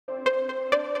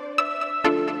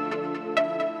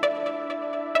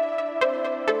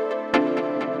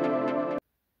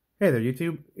Hey there,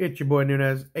 YouTube. It's your boy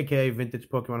Nunez, aka Vintage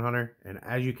Pokemon Hunter, and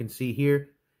as you can see here,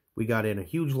 we got in a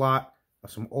huge lot of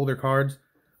some older cards.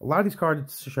 A lot of these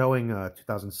cards showing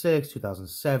 2006,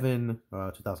 2007,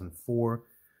 2004,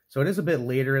 so it is a bit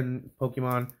later in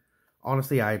Pokemon.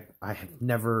 Honestly, I have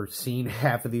never seen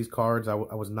half of these cards. I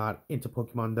was not into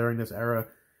Pokemon during this era,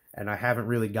 and I haven't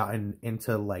really gotten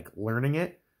into like learning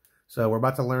it. So we're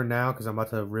about to learn now because I'm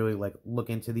about to really like look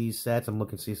into these sets. I'm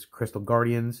looking to see Crystal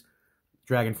Guardians,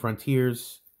 Dragon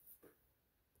Frontiers,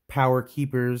 Power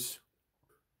Keepers,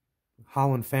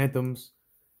 Holland Phantoms.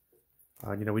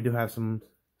 We do have some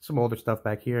older stuff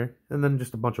back here, and then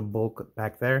just a bunch of bulk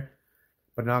back there.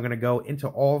 But now I'm going to go into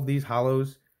all of these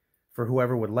holos for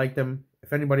whoever would like them.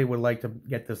 If anybody would like to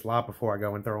get this lot before I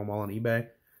go and throw them all on eBay,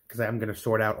 because I'm going to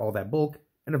sort out all that bulk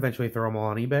and eventually throw them all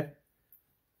on eBay.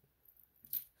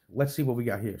 Let's see what we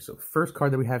got here. So the first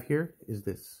card that we have here is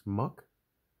this Muck.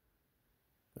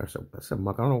 Or so that's a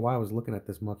Muck. I don't know why I was looking at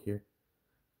this Muck here.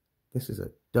 This is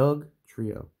a Doug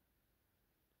Trio.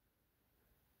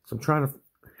 So I'm trying to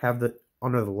have the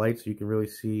under the light so you can really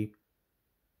see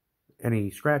any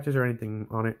scratches or anything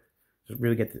on it. Just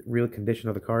really get the real condition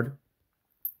of the card.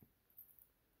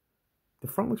 The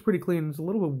front looks pretty clean. It's a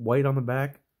little bit white on the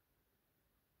back.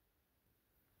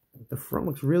 The front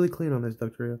looks really clean on this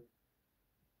Doug Trio.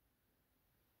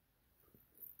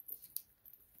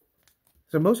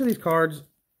 So most of these cards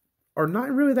are not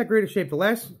in really that great of shape. The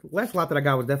last lot that I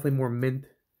got was definitely more mint,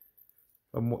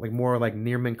 more like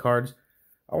near mint cards.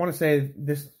 I want to say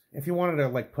this, if you wanted to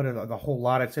like put the whole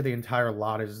lot, I'd say the entire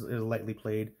lot is lightly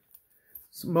played.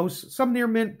 Some near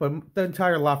mint, but the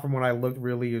entire lot from what I looked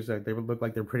really is that they would look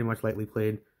like they're pretty much lightly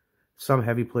played. Some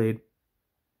heavy played.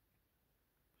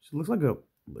 So it looks like a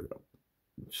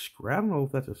scratch. I don't know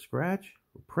if that's a scratch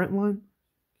or print line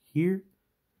here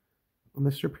on the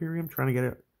Serperium. Trying to get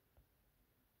it.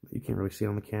 You can't really see it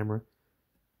on the camera.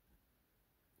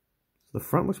 So the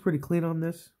front looks pretty clean on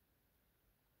this.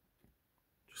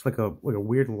 Just like a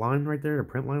weird line right there, a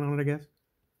print line on it, I guess.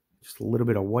 Just a little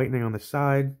bit of whitening on the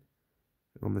side.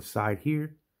 And on the side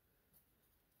here.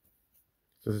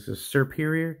 So this is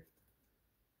Serperior.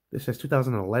 This says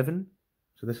 2011.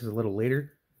 So this is a little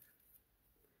later.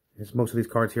 As most of these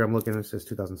cards here I'm looking at, it says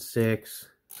 2006.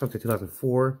 Something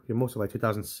 2004. Yeah, most of like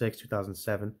 2006,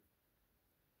 2007.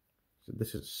 So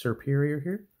this is Serperior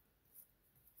here.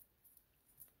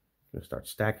 I'm going to start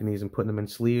stacking these and putting them in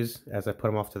sleeves as I put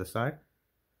them off to the side.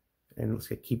 And let's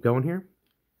keep going here.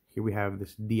 Here we have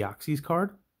this Deoxys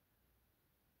card.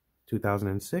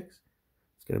 2006.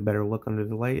 Let's get a better look under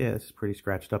the light. Yeah, it's pretty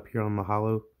scratched up here on the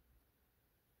holo.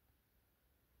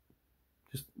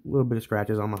 Just a little bit of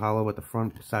scratches on the holo, but the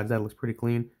front, besides that, looks pretty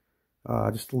clean.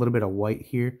 Just a little bit of white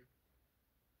here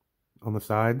on the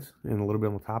sides and a little bit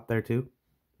on the top there too.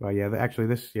 But yeah, actually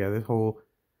this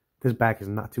back is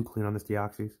not too clean on this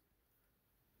Deoxys.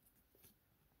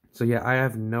 So yeah, I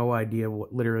have no idea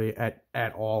what literally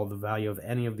at all the value of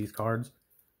any of these cards.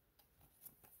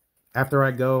 After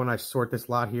I go and I sort this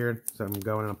lot here, so I'm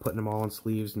going and I'm putting them all in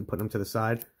sleeves and putting them to the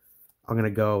side, I'm going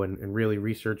to go and really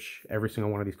research every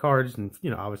single one of these cards and,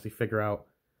 obviously figure out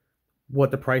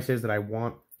what the price is that I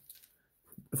want.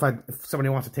 If somebody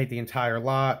wants to take the entire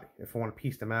lot, if I want to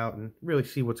piece them out and really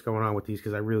see what's going on with these,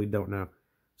 because I really don't know.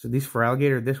 So these for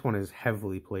Alligator, this one is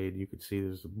heavily played. You can see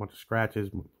there's a bunch of scratches.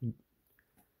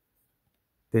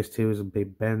 This too is a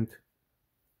big bent.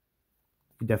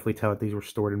 You can definitely tell that these were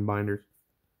stored in binders.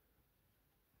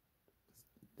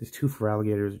 These two for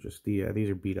Alligators are just these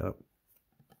are beat up.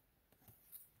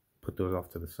 Put those off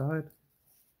to the side.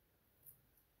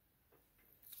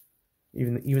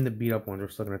 Even the beat up ones, we're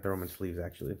still going to throw them in sleeves,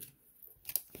 actually.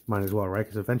 Might as well, right?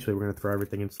 Because eventually we're going to throw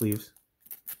everything in sleeves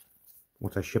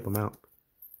once I ship them out.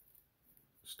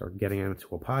 Start getting them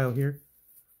into a pile here.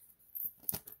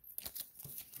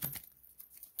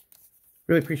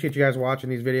 Really appreciate you guys watching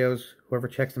these videos. Whoever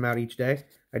checks them out each day.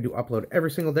 I do upload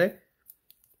every single day.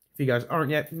 If you guys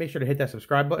aren't yet, make sure to hit that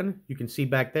subscribe button. You can see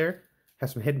back there,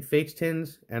 has some hidden fakes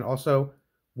tins, and also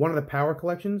one of the power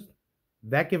collections.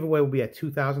 That giveaway will be at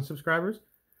 2,000 subscribers.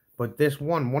 But this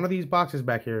one of these boxes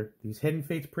back here, these Hidden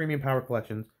Fates Premium Power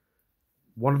Collections,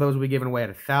 one of those will be given away at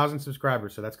 1,000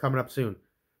 subscribers. So that's coming up soon.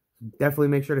 Definitely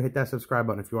make sure to hit that subscribe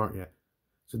button if you aren't yet.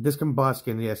 So this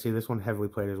Combuskin, yeah, see this one heavily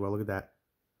played as well. Look at that.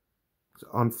 It's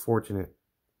unfortunate.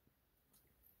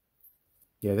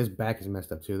 Yeah, this back is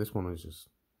messed up too. This one is just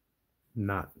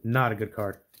not a good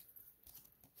card.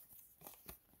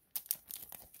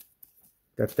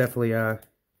 That's definitely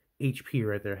HP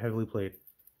right there, heavily played.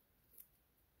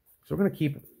 So we're going to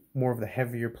keep more of the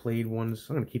heavier played ones.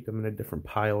 I'm going to keep them in a different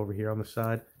pile over here on the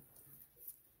side.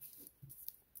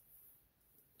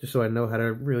 just so I know how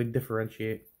to really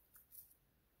differentiate.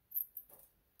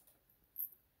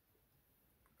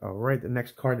 All right, the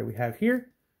next card that we have here,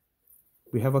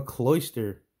 we have a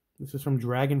Cloister. This is from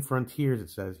Dragon Frontiers, it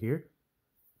says here.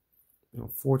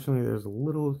 Unfortunately, there's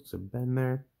it's a bend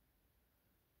there.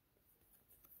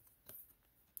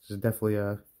 This is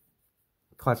definitely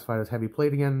classified as heavy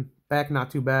plate again. Back,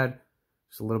 not too bad.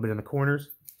 Just a little bit in the corners.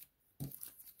 But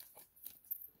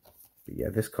yeah,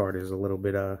 this card is a little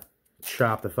bit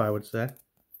chopped, if I would say.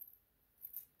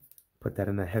 Put that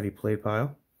in the heavy plate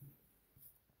pile.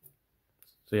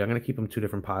 So yeah, I'm going to keep them two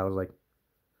different piles, like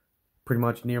pretty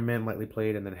much near mint, lightly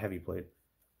played, and then heavy played.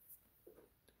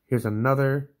 Here's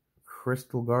another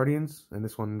Crystal Guardians, and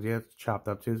this one's, yeah, it's chopped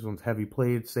up too. This one's heavy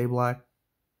played, Sableye,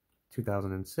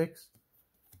 2006.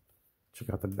 Check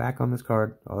out the back on this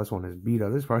card. Oh, this one is beat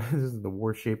up. This is the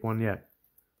worst shape one yet.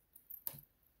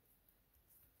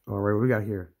 All right, what we got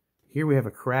here? Here we have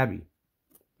a Krabby,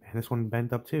 and this one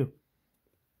bent up too.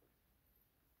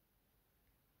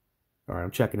 All right,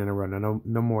 I'm checking in a run. I know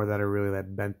no more that are really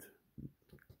that bent,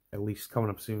 at least coming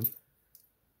up soon.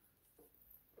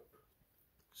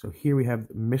 So here we have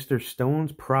Mr.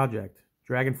 Stone's Project,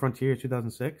 Dragon Frontier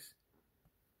 2006.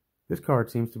 This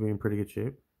card seems to be in pretty good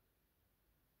shape.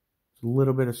 It's a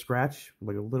little bit of scratch,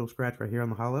 like a little scratch right here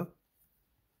on the holo.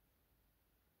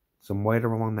 Some white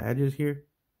along the edges here.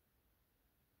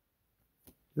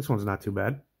 This one's not too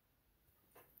bad.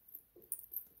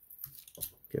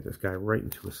 Get this guy right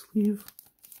into a sleeve.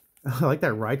 I like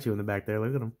that Raichu in the back there.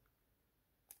 Look at him.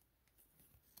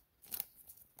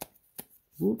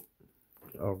 Whoop.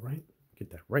 All right. Get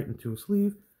that right into a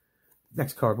sleeve.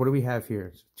 Next card. What do we have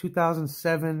here? It's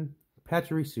 2007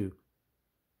 Pachirisu.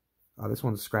 Oh, this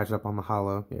one's scratched up on the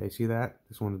holo. Yeah, you see that?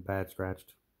 This one's bad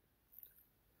scratched.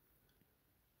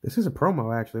 This is a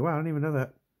promo, actually. Wow, I didn't even know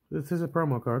that. This is a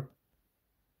promo card.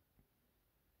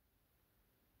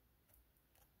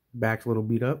 Back's a little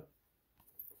beat up.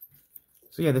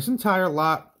 So yeah, this entire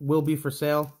lot will be for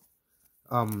sale.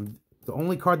 The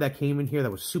only card that came in here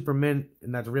that was super mint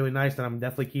and that's really nice that I'm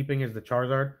definitely keeping is the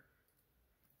Charizard.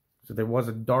 So there was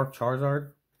a dark Charizard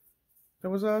that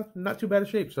was not too bad of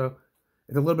shape. So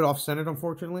it's a little bit off-centered,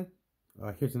 unfortunately.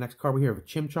 Here's the next card. We have a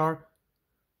Chimchar.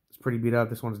 It's pretty beat up.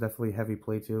 This one's definitely heavy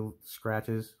play too.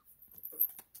 Scratches.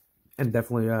 And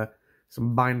definitely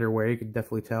some binder wear, you could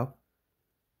definitely tell.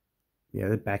 Yeah,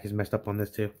 the back is messed up on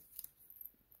this too.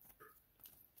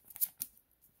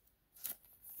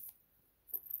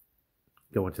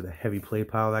 Go into the heavy play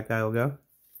pile, that guy will go.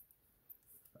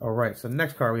 Alright, so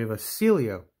next card we have a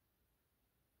Celio.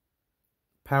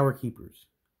 Power Keepers.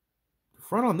 The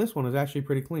front on this one is actually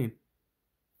pretty clean.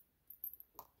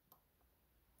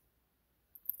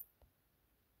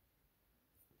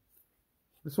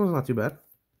 This one's not too bad.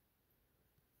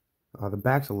 The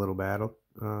back's a little bad.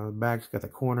 The back's got the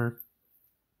corner.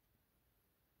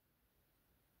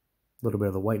 A little bit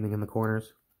of the whitening in the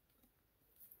corners.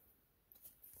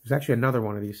 There's actually another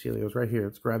one of these Celios right here.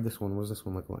 Let's grab this one. What does this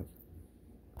one look like?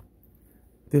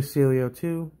 This Celio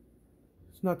too.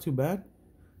 It's not too bad.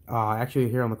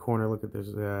 Actually here on the corner, look at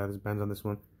this. There's bends on this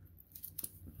one.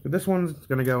 So this one's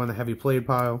gonna go in the heavy played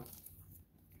pile.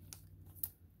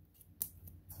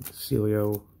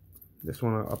 Celio. This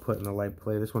one I'll put in the light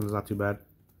play. This one's not too bad.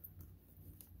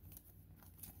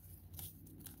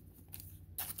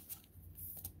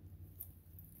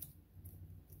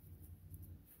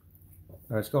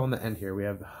 All right, let's go on the end here. We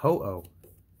have the Ho-Oh.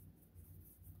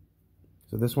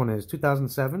 So this one is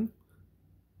 2007.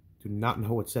 Do not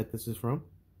know what set this is from.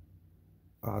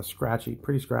 Scratchy,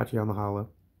 pretty scratchy on the holo.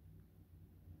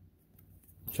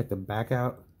 Check the back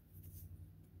out.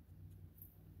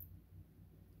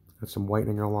 Got some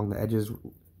whitening along the edges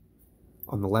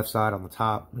on the left side, on the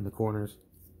top, in the corners.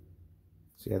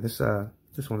 So yeah, this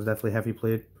one's definitely heavy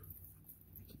played.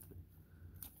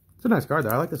 It's a nice card though.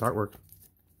 I like this artwork.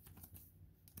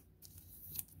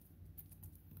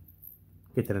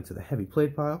 Get that into the heavy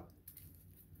plate pile.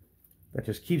 That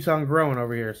just keeps on growing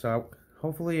over here. So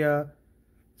hopefully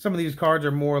some of these cards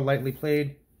are more lightly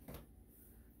played.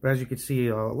 But as you can see,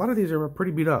 a lot of these are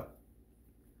pretty beat up.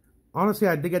 Honestly,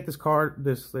 I did get this card.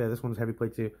 This one's heavy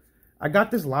plate too. I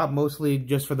got this lot mostly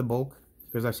just for the bulk,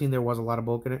 because I've seen there was a lot of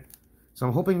bulk in it. So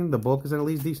I'm hoping the bulk is in at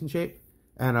least decent shape.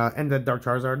 And that Dark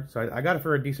Charizard. So I got it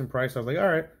for a decent price. I was like,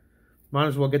 alright, might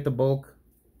as well get the bulk.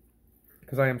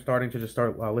 Because I am starting to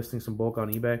start listing some bulk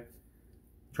on eBay.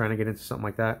 Trying to get into something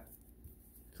like that.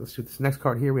 So let's do this next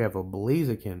card here. We have a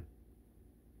Blaziken.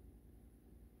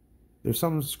 There's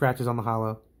some scratches on the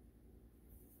holo.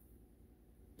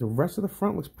 The rest of the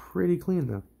front looks pretty clean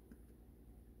though.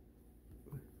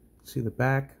 See the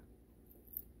back.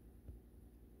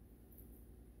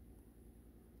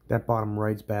 That bottom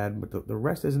right's bad, but the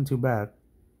rest isn't too bad.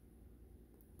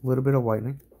 A little bit of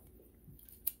whitening.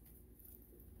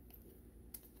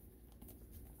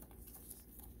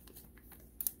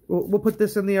 We'll put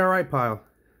this in the alright pile.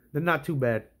 They're not too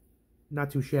bad.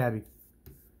 Not too shabby.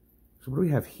 So what do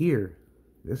we have here?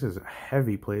 This is a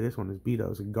heavy play. This one is beat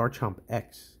up. It's a Garchomp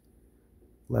X.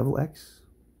 Level X?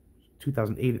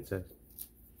 2008 it says.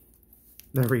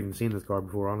 Never even seen this card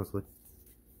before, honestly.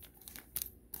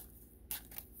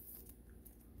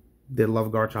 Did love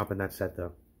Garchomp in that set,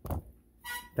 though.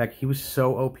 Heck, he was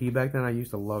so OP back then. I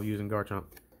used to love using Garchomp.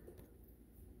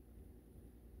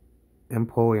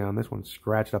 Empoleon. This one's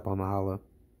scratched up on the holo.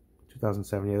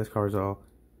 2007. Yeah, this card's all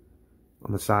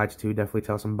on the sides, too. Definitely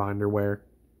tell some binder wear.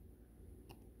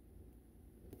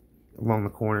 Along the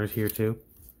corners here, too.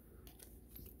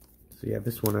 So, yeah,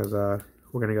 this one is, we're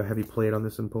going to go heavy plate on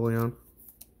this Empoleon.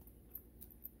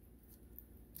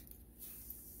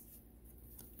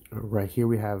 Right here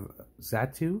we have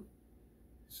Xatu.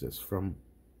 This is from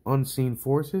Unseen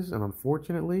Forces, and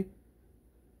unfortunately,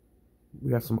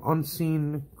 we got some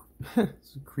unseen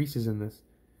some creases in this.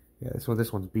 Yeah,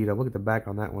 this one's beat up. Look at the back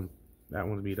on that one. That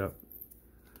one's beat up.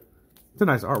 It's a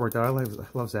nice artwork though. I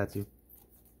love Xatu.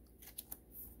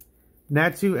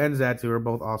 Natu and Xatu are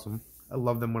both awesome. I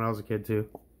loved them when I was a kid too.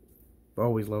 I've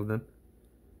always loved them.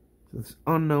 So it's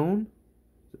unknown.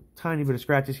 Tiny bit of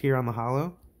scratches here on the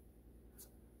holo.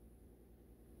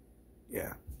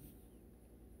 Yeah.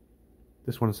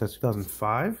 This one says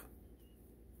 2005.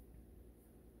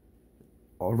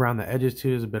 All around the edges too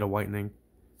is a bit of whitening.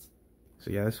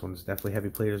 So yeah, this one's definitely heavy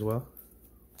plate as well.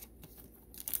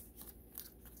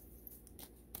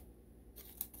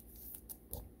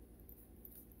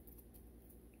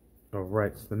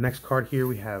 Alright, so the next card here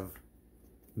we have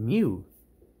Mew.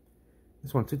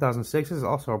 This one 2006. This is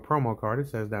also a promo card. It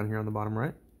says down here on the bottom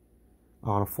right.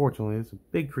 Oh, unfortunately, there's a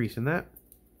big crease in that.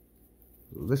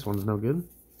 This one's no good.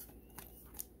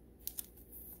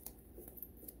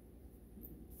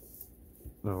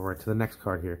 Alright, to the next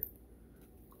card here.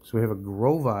 So we have a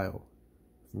Grovyle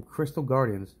from Crystal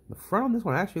Guardians. The front on this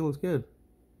one actually looks good.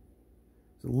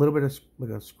 It's a little bit of like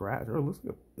a scratch, or it looks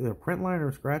like either a print line or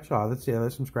a scratch. Oh, let's see.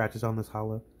 There's some scratches on this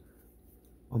holo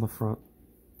on the front.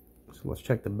 So let's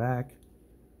check the back.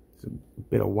 There's a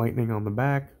bit of whitening on the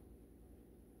back.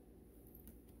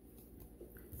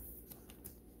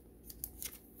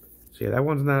 So yeah, that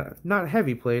one's not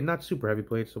heavy plate, not super heavy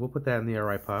plate. So we'll put that in the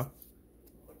alright pile.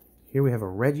 Here we have a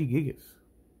Regigigas.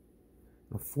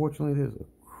 Unfortunately, there's a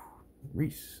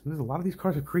crease. There's a lot of these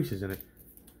cards with creases in it.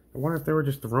 I wonder if they were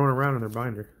just thrown around in their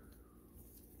binder.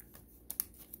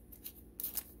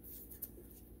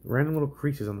 Random little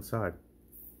creases on the side.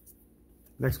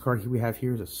 Next card we have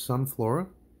here is a Sunflora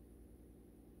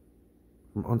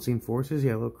from Unseen Forces.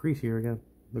 Yeah, a little crease here again.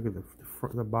 Look at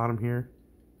the bottom here.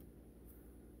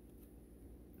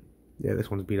 Yeah,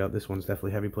 this one's beat up. This one's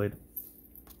definitely heavy played.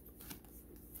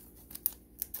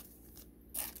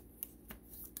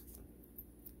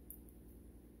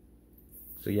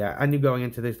 So yeah, I knew going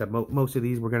into this that most of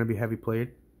these were going to be heavy played.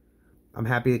 I'm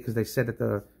happy because they said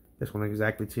that this one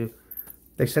exactly too.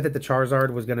 They said that the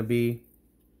Charizard was going to be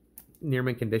near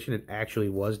mint condition. It actually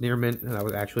was near mint, and I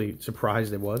was actually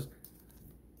surprised it was.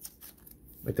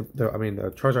 Like the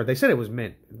Charizard, they said it was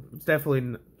mint. It's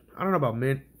definitely, I don't know about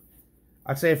mint.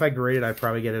 I'd say if I graded, I'd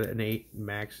probably get it an 8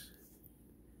 max.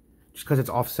 Just because it's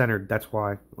off-centered, that's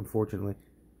why, unfortunately.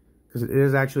 Because it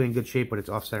is actually in good shape, but it's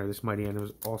off-center. This Mighty End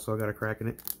has also got a crack in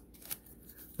it.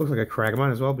 Looks like a crack. It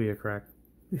might as well be a crack.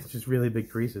 It's just really big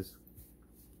creases.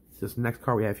 This next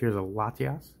card we have here is a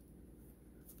Latias.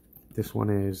 This one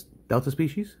is Delta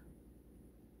Species.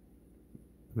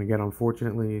 And again,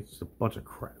 unfortunately, it's just a bunch of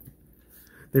crap.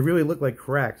 They really look like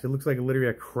cracks. It looks like literally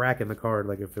a crack in the card,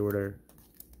 like if it were to...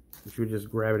 If you would just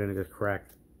grab it and it just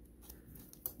cracked.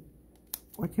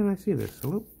 Why can't I see this?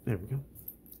 Hello? There we go.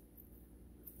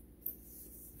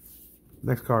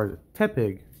 Next card is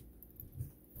Tepig.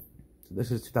 So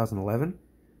this is 2011.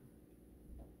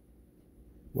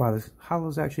 Wow, this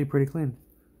holo's actually pretty clean.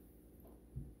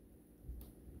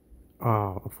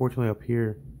 Oh, unfortunately up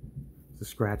here, there's a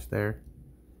scratch there.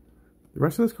 The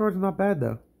rest of this card's not bad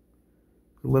though.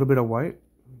 A little bit of white.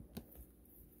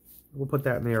 We'll put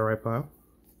that in the alright pile.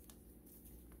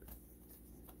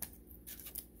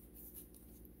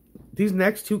 These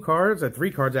next two cards,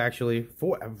 3 cards actually,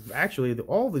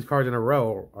 all of these cards in a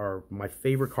row are my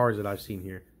favorite cards that I've seen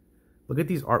here. Look at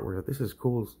these artwork. This is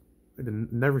cool. I've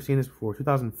never seen this before.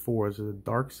 2004. This is a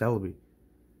Dark Celebi.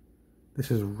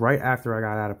 This is right after I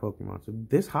got out of Pokemon. So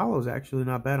this holo is actually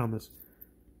not bad on this.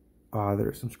 There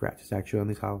are some scratches actually on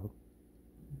these holo.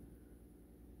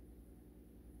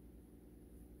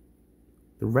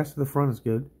 The rest of the front is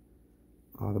good.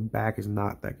 The back is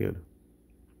not that good.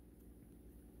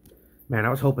 Man, I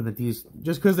was hoping that these,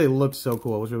 just because they look so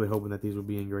cool, I was really hoping that these would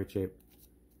be in great shape.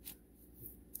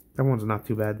 That one's not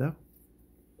too bad, though.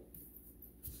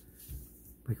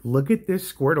 Like, look at this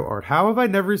Squirtle art. How have I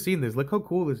never seen this? Look how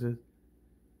cool this is.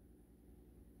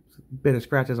 A bit of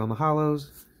scratches on the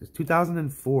hollows. It's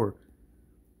 2004.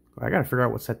 I gotta figure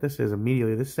out what set this is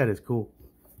immediately. This set is cool.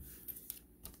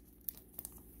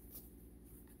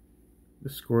 The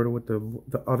Squirtle with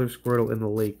the other Squirtle in the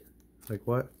lake. Like,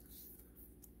 what?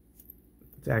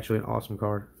 It's actually an awesome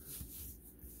card.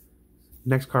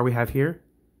 Next card we have here.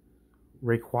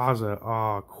 Rayquaza.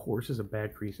 Oh, of course there's a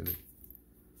bad crease in it.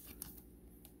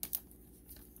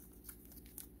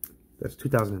 That's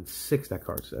 2006, that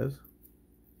card says.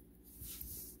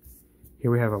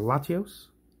 Here we have a Latios.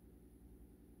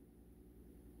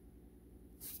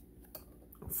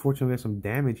 Unfortunately, there's some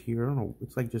damage here. I don't know.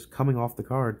 It's like just coming off the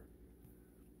card.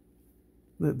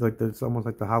 Like it's almost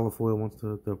like the hollow foil once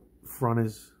the front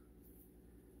is.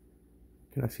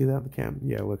 Can I see that on the cam?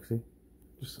 Yeah, look, see?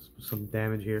 Just some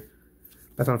damage here.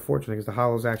 That's unfortunate because the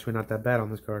hollow is actually not that bad on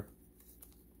this card.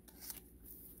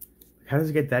 How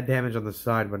does it get that damage on the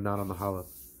side but not on the hollow?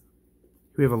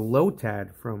 We have a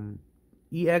Lotad from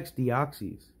EX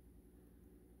Deoxys.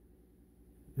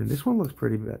 And this one looks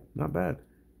pretty bad. Not bad.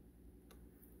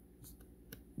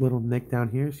 Little nick down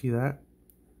here. See that?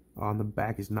 On the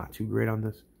back is not too great on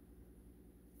this.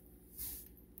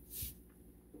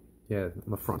 Yeah, on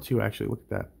the front too, actually. Look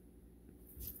at that.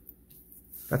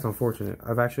 That's unfortunate.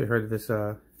 I've actually heard this,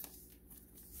 I've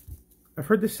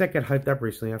heard this set get hyped up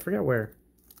recently. I forget where.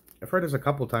 I've heard this a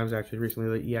couple times, actually,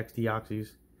 recently, the EX Deoxys.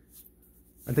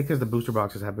 I think because the booster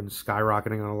boxes have been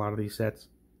skyrocketing on a lot of these sets.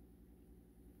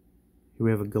 Here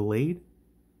we have a Gallade.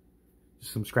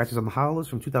 Just some scratches on the hollows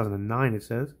from 2009, it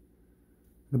says.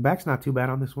 The back's not too bad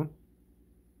on this one.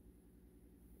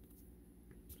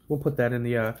 We'll put that in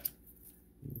the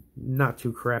not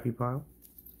too crappy pile.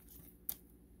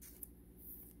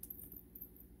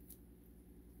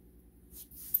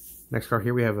 Next card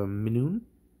here we have a Minoon.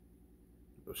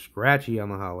 Scratchy on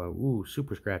the hollow. Ooh,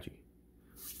 super scratchy.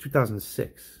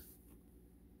 2006.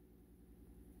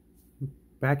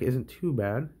 Back isn't too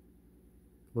bad. A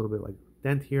little bit like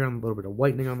dent here, and a little bit of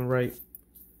whitening on the right.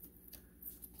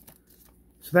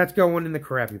 So that's going in the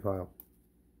crappy pile.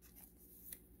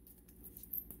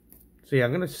 So yeah,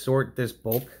 I'm going to sort this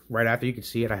bulk right after. You can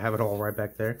see it. I have it all right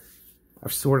back there.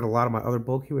 I've sorted a lot of my other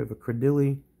bulk here. We have a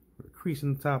Cradilly, a crease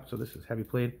in the top, so this is heavy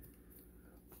played.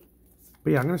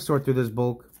 But yeah, I'm going to sort through this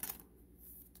bulk.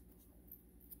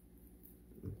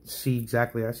 See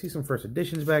exactly. I see some first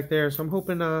editions back there, so I'm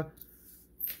hoping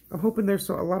there's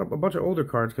a bunch of older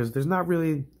cards, because there's not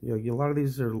really, a lot of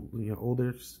these are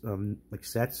older like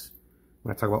sets.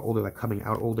 When I talk about older, like coming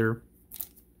out older,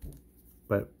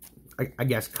 but I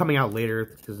guess coming out later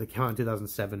because they came out in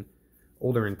 2007.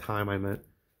 Older in time, I meant,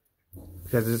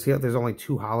 because there's only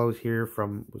two hollows here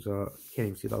from can't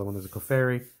even see the other one. There's a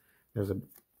Clefairy. There's a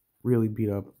really beat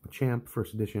up Champ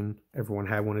first edition. Everyone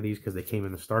had one of these because they came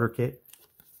in the starter kit.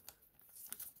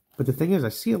 But the thing is, I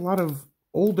see a lot of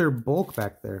older bulk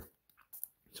back there.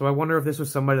 So I wonder if this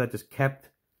was somebody that just kept,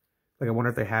 like, I wonder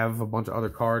if they have a bunch of other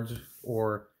cards,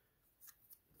 or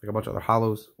like a bunch of other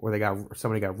hollows, or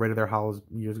somebody got rid of their hollows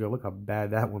years ago. Look how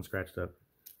bad that one scratched up.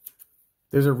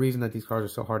 There's a reason that these cards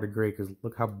are so hard to grade, because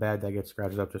look how bad that gets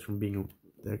scratched up just from being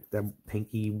that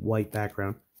pinky white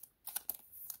background.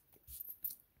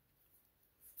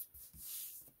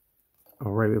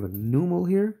 Alright, we have a Numel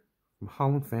here from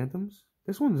Holland Phantoms.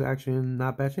 This one's actually in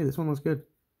not bad shape. This one looks good.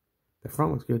 The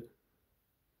front looks good.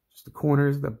 Just the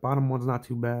corners, the bottom one's not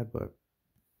too bad, but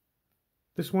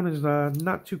this one is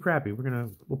not too crappy.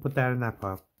 We'll put that in that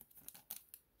pile.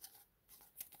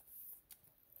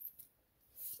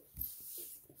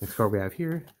 Next card we have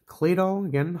here, Claydol,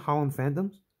 again, Holland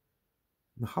Phantoms.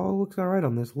 The hollow looks alright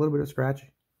on this. A little bit of scratch. A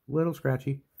little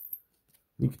scratchy.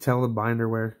 You can tell the binder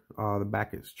where the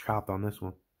back is chopped on this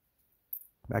one.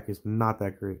 Back is not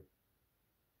that great.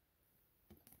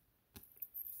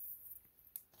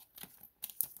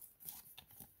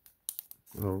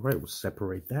 Alright, we'll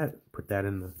separate that. Put that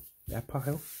in that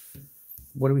pile.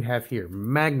 What do we have here?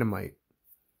 Magnemite.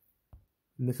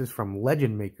 And this is from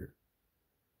Legend Maker.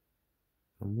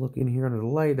 I'm looking here under the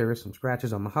light. There is some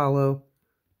scratches on the hollow.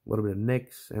 A little bit of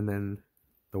nicks. And then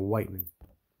the whitening.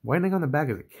 Whitening on the back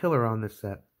is a killer on this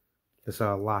set. This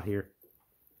lot here.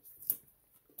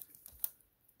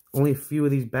 Only a few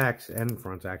of these backs and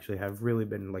fronts actually have really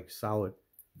been like solid.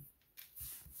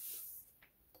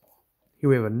 Here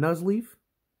we have a Nuzleaf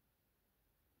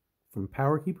from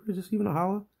Power Keeper. Is this even a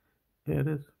hollow? Yeah, it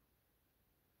is.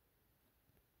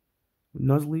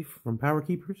 Nuzleaf from Power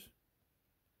Keepers.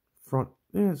 Front,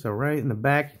 yeah, it's alright. In the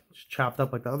back, it's chopped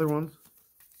up like the other ones.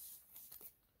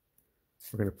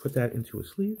 We're going to put that into a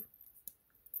sleeve.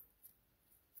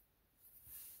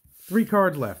 3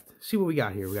 cards left. See what we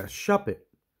got here. We got a Shuppet.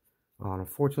 Oh,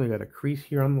 unfortunately, got a crease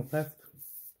here on the left.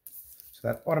 So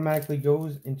that automatically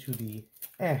goes into the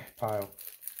pile.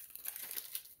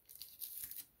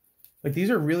 Like, these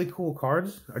are really cool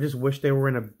cards. I just wish they were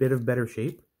in a bit of better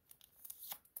shape.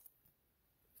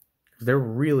 They're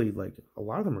really, like, a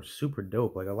lot of them are super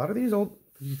dope. Like, a lot of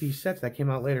these sets that came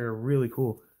out later are really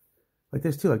cool. Like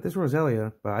this, too. Like, this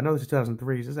Roselia, but I know this is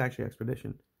 2003. This is actually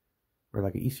Expedition. Or,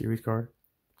 like, an E-Series card.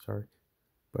 Sorry.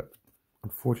 But,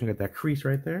 unfortunately, got that crease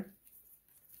right there.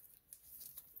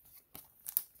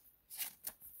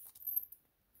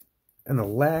 And the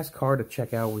last card to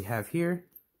check out we have here.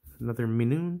 Another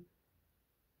Minoon.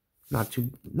 Not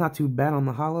too bad on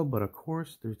the holo, but, of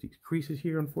course, there's these creases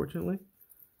here, unfortunately.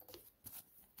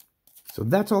 So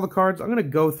that's all the cards. I'm going to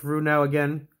go through now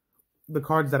again the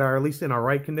cards that are at least in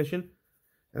alright condition.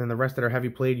 And then the rest that are heavy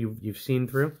played you've seen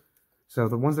through. So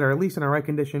the ones that are at least in alright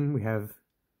condition, we have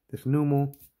this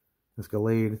Numel, this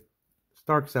Gallade,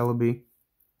 Stark Celebi,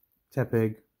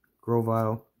 Tepig,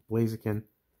 Grovyle, Blaziken,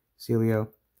 Celio,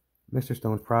 Mr.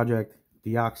 Stone's Project,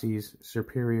 Deoxys,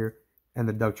 Superior, and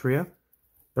the Dugtrio.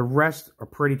 The rest are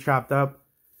pretty chopped up,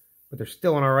 but they're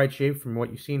still in alright shape from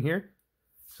what you've seen here.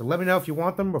 So let me know if you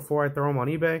want them before I throw them on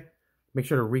eBay. Make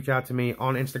sure to reach out to me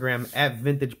on Instagram at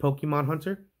Vintage Pokemon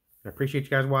Hunter. I appreciate you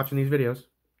guys watching these videos.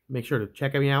 Make sure to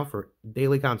check me out for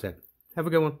daily content. Have a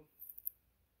good one.